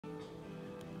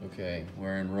Okay,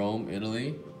 we're in Rome,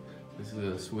 Italy. This is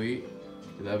a suite,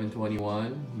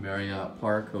 1121 Marriott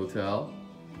Park Hotel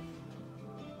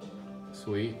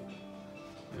suite.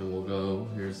 And we'll go,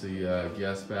 here's the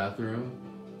guest bathroom,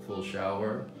 full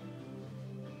shower.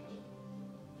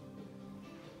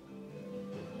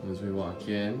 As we walk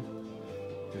in,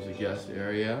 there's a guest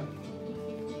area,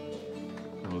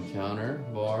 little counter,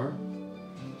 bar,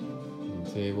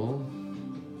 and table.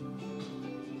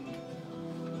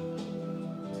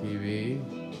 TV,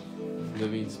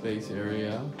 living space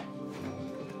area.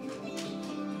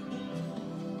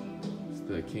 It's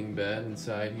the king bed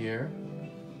inside here.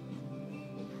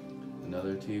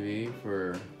 Another TV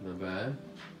for the bed.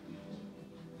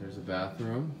 There's a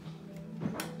bathroom.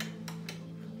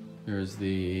 There's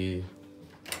the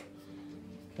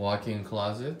walk-in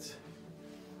closet.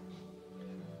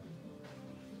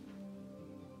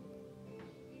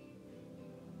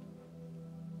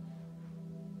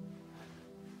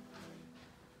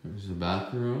 There's the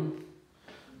bathroom,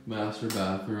 master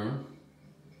bathroom,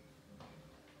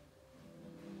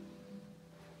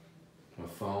 a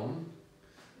phone,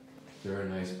 very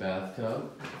nice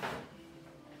bathtub,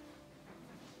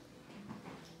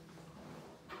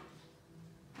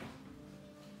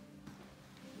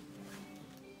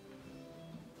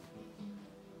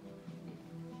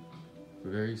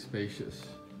 very spacious.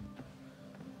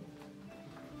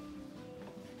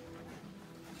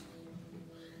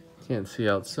 Can't see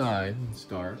outside, it's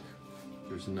dark.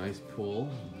 There's a nice pool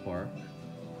and park.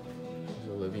 There's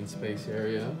a living space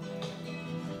area.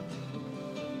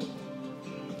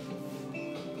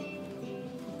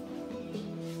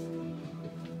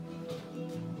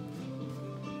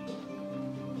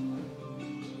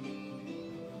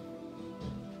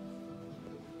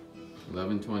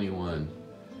 $1121.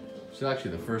 It's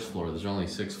actually the first floor. There's only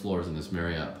 6 floors in this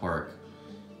Marriott Park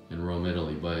in Rome,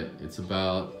 Italy, but it's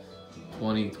about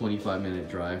 20-25 minute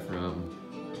drive from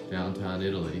downtown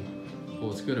Italy.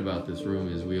 What's good about this room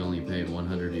is we only paid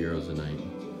 100 euros a night.